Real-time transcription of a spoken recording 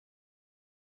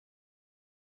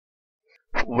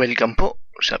Welcome po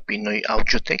sa Pinoy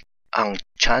Audio Tech, ang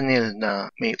channel na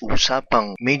may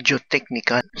usapang medyo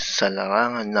technical sa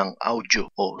larangan ng audio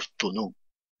o tunog.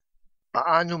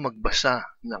 Paano magbasa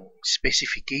ng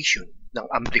specification ng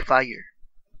amplifier,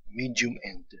 medium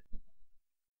end.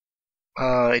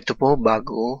 Ito po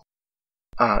bago,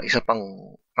 isa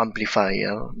pang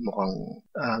amplifier, mukhang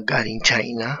galing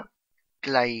China.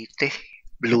 Lite,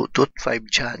 Bluetooth 5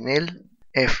 channel,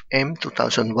 FM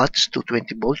 2000 watts to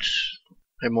 20 volts.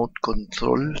 Remote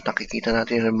control, nakikita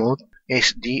natin remote,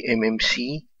 SD,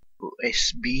 MMC,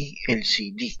 USB,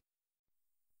 LCD.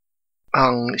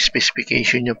 Ang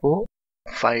specification niya po,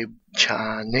 5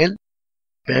 channel,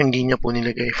 pero hindi niya po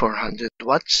nilagay 400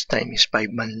 watts times 5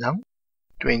 man lang,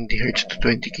 20 Hz to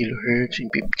 20 kHz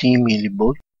in 50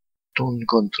 millivolt, tone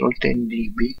control 10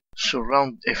 dB,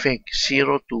 surround effect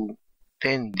 0 to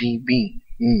 10 dB,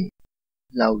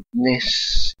 loudness,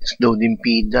 load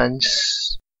impedance,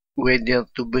 whether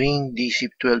to bring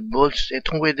DC 12 volts.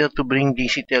 Itong whether to bring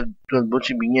DC 12 volts,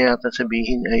 ibig niya yata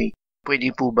sabihin ay pwede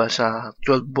po ba sa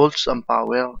 12 volts ang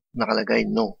power? Nakalagay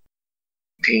no.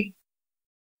 Okay.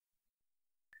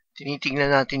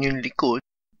 Tinitingnan natin yung likod.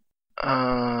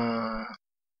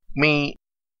 May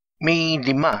 5.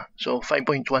 So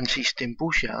 5.1 system po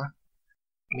siya.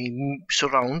 May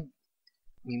surround,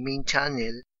 may main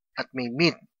channel, at may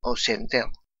mid o center.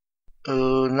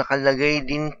 Nakalagay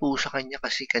din po sa kanya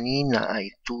kasi kanina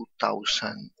ay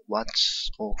 2,000 watts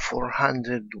o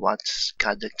 400 watts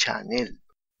kada channel.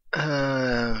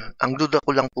 Ang duda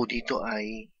ko lang po dito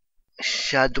ay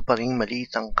masyado pa rin maliit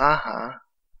ang kaha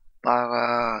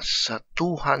para sa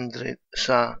 2,000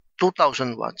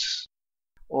 watts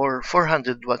or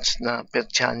 400 watts na per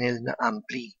channel na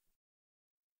ampli.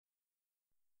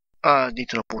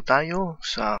 Dito na po tayo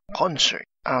sa concert.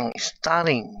 Ang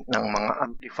starring ng mga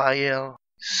amplifier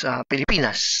sa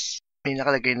Pilipinas. May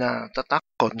nakalagay na Tatak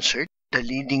Concert, the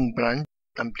leading brand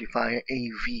amplifier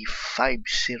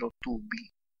AV502B.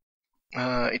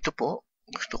 Ito po,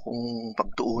 gusto kong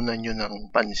pagtuunan nyo ng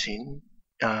pansin.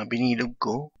 Binilog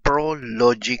ko, Pro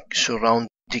Logic Surround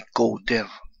Decoder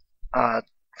at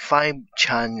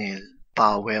 5-channel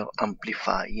power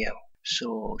amplifier.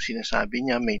 So, sinasabi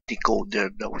niya may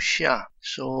decoder daw siya.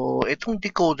 So, itong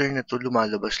decoder na to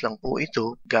lumalabas lang po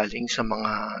ito galing sa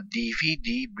mga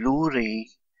DVD, Blu-ray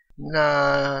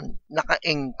na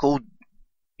naka-encode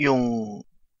yung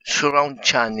surround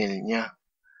channel niya.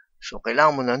 So,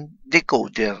 kailangan mo ng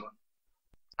decoder.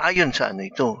 Ayon sa ano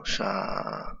ito,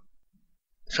 sa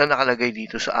nakalagay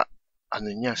dito sa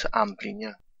sa ampli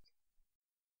niya.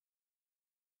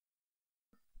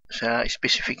 Sa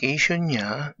specification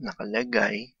niya,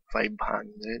 nakalagay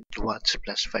 500 watts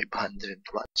plus 500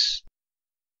 watts.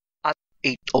 At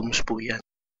 8 ohms po yan.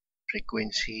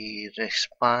 Frequency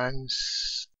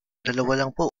response, dalawa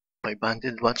lang po.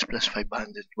 500 watts plus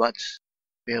 500 watts.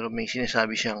 Pero may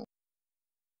sinasabi siyang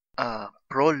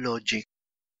Pro Logic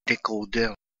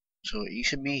Decoder. So,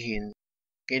 ibig sabihin,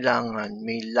 kailangan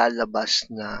may lalabas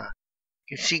na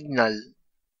yung signal,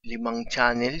 5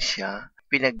 channel siya,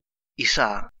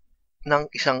 pinag-isa ng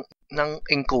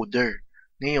encoder.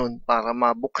 Ngayon, para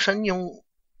mabuksan yung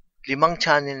 5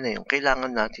 channel na yun,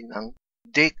 kailangan natin ng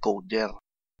decoder.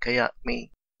 Kaya may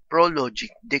Pro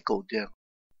Logic Decoder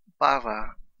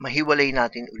para mahiwalay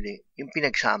natin uli yung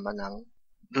pinagsama ng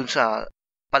dun sa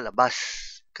palabas.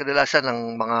 Kadalasan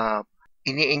ng mga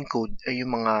ini-encode ay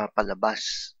yung mga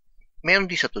palabas. Meron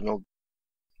din sa tunog.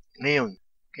 Ngayon,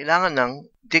 kailangan ng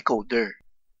decoder.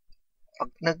 Pag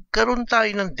nagkaroon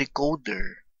tayo ng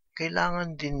decoder,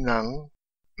 kailangan din ng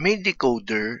may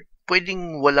decoder,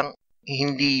 pwedeng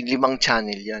hindi 5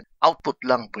 channel yan. Output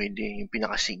lang pwede yung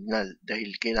pinaka-signal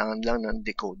dahil kailangan lang ng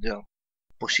decoder.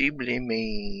 Posible may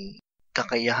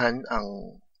kakayahan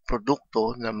ang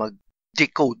produkto na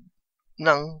mag-decode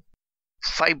ng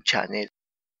 5 channel.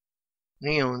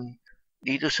 Ngayon,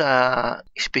 dito sa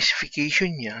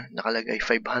specification niya, nakalagay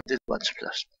 500 watts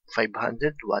plus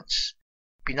 500 watts.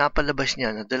 Pinapalabas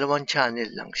niya na 2 channel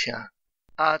lang siya.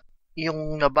 At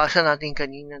yung nabasa natin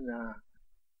kanina na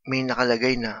may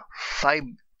nakalagay na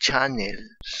 5 channel,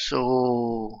 so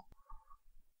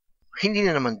hindi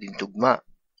na naman din tugma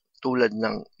tulad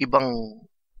ng ibang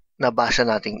nabasa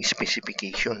nating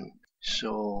specification.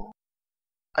 So,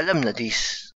 alam na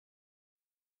this.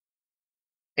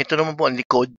 Ito naman po ang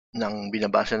likod ng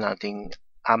binabasa nating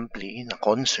ampli na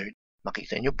concert.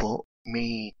 Makita nyo po,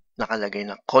 may nakalagay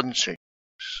na concert.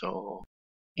 So,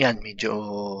 yan, medyo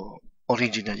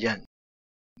original yan.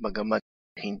 Bagamat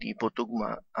hindi po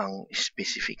tugma ang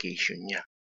specification niya.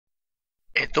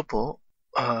 Ito po,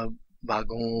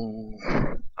 bagong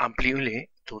ampli uli,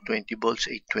 220 volts,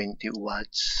 820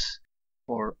 watts,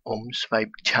 ohms, 5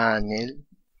 channel,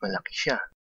 malaki siya.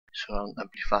 Surround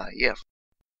amplifier.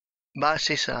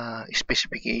 Base sa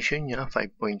specification niya,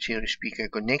 5.0 speaker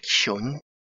connection,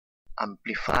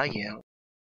 amplifier,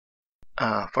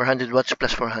 400 watts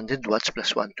plus 400 watts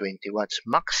plus 120 watts,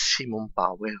 maximum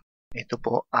power. Ito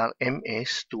po,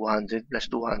 RMS, 200 plus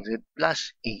 200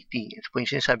 plus 80. Ito po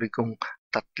yung sinasabi kong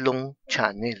tatlong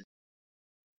channel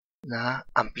na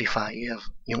amplifier.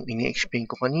 Yung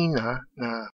ini-explain ko kanina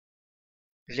na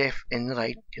left and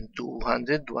right, yung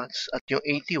 200 watts at yung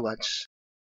 80 watts,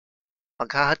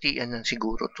 paghahatian ng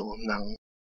siguro to ng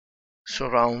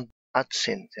surround at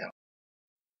center.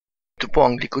 Ito po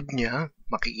ang likod niya.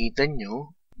 Makikita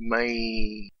nyo, may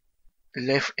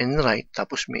left and right,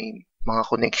 tapos may mga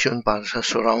connection para sa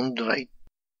surround right,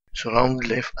 surround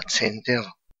left at center.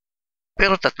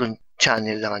 Pero tatlong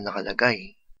channel lang ang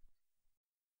nakalagay.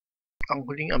 Ang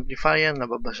huling amplifier na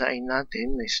babasahin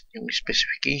natin is yung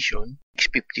specification,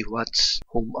 50 watts,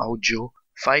 home audio,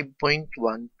 5.1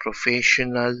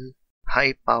 professional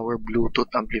high power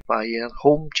Bluetooth amplifier,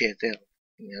 home theater.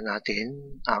 Tingnan natin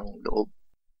ang loob.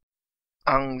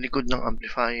 Ang likod ng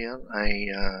amplifier ay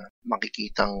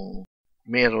makikitang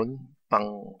meron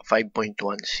pang 5.1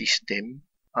 system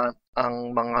at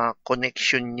ang mga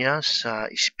connection niya sa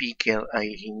speaker ay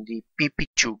hindi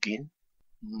pipitsugin.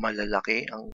 Malalaki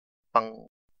ang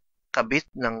pangkabit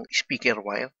ng speaker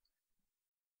wire.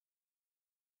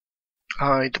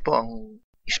 Ito po ang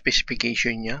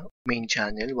specification niya. Main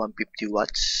channel, 150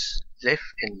 watts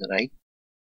left and right.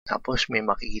 Tapos may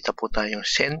makikita po tayong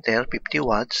center, 50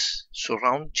 watts,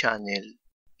 surround channel,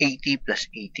 80 plus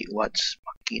 80 watts.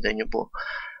 Makikita nyo po,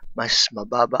 mas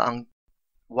mababa ang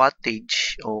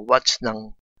wattage o watts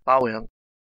ng power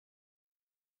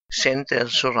center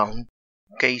surround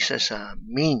kaysa sa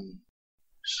main.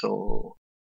 So,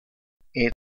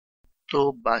 ito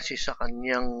base sa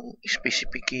kanyang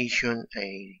specification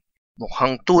ay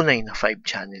mukhang tunay na 5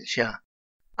 channel siya.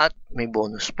 At may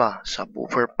bonus pa sa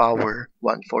Woofer power,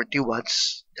 140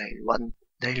 watts.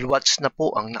 Dahil watts na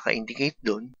po ang naka-indicate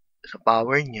doon sa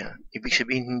power niya, ibig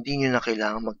sabihin hindi nyo na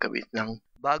kailangan magkabit ng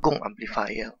bagong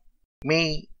amplifier.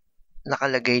 May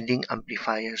nakalagay ding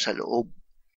amplifier sa loob.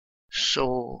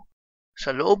 So, sa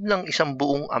loob ng isang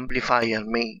buong amplifier,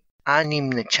 may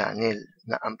 6 na channel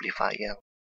na amplifier.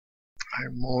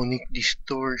 Harmonic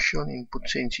distortion, input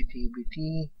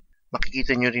sensitivity.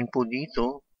 Makikita nyo rin po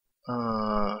dito,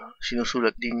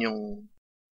 sinusulat din yung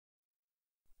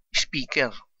speaker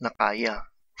na kaya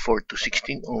 4 to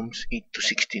 16 ohms, 8 to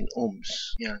 16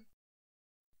 ohms. Yan.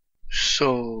 So,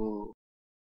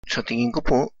 sa tingin ko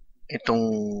po, itong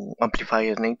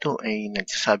amplifier na ito ay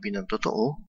nagsasabi ng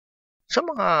totoo sa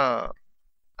mga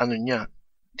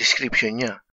description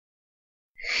niya.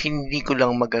 Hindi ko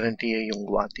lang magarantiya yung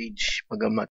wattage.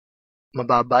 Bagamat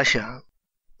mababa siya,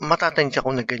 matatansya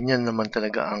ko na ganyan naman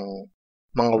talaga ang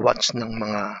mga watts ng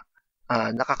mga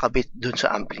nakakabit dun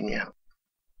sa ampli niya.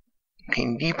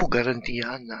 Hindi po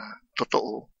garantiya na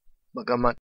totoo,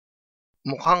 bagamat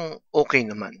mukhang okay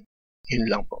naman. Yun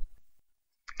lang po.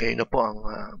 Kayo na po ang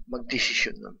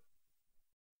magdesisyon nun.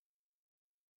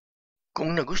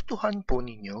 Kung nagustuhan po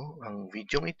ninyo ang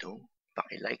video ito,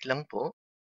 paki-like lang po.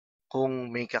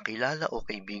 Kung may kakilala o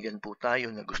kaibigan po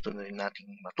tayo na gusto na rin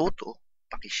nating matuto,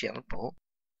 paki-share po.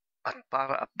 At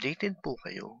para updated po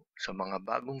kayo sa mga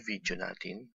bagong video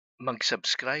natin,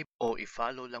 mag-subscribe o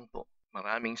i-follow lang po.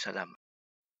 Maraming salamat.